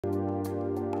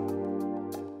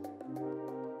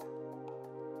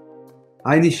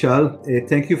Hi, Nishal.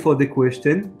 Thank you for the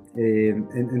question,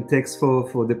 and thanks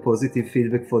for the positive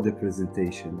feedback for the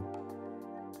presentation.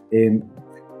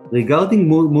 Regarding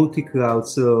multi-cloud,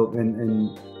 so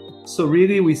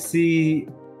really we see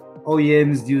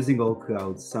OEMs using all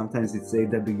clouds. Sometimes it's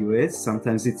AWS,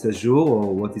 sometimes it's Azure,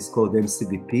 or what is called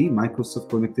MCVP, Microsoft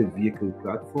Connected Vehicle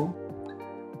Platform.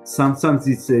 Sometimes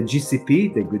it's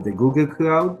GCP, the Google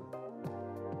Cloud,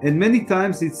 and many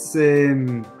times it's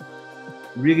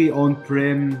really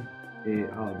on-prem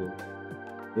hardware.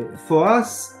 For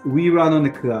us, we run on a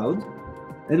cloud,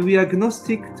 and we are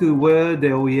agnostic to where the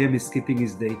OEM is keeping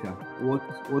his data,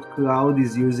 what cloud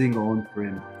is using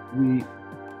on-prem.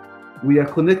 We are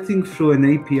connecting through an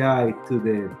API to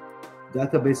the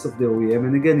database of the OEM,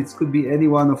 and again, it could be any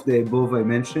one of the above I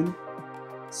mentioned,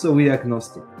 so we are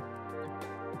agnostic.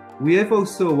 We have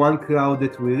also one cloud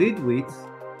that we lead with,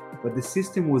 but the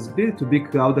system was built to be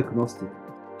cloud agnostic.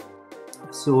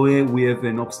 So we have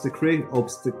an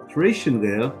orchestration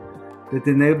layer that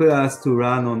enables us to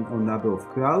run on a number of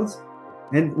clouds.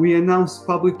 And we announced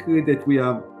publicly that we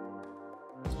are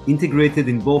integrated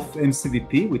in both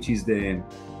MCVP, which is the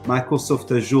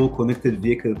Microsoft Azure Connected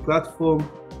Vehicle Platform,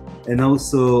 and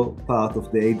also part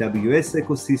of the AWS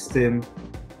ecosystem.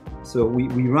 So we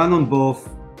run on both.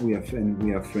 We are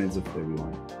friends of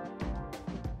everyone.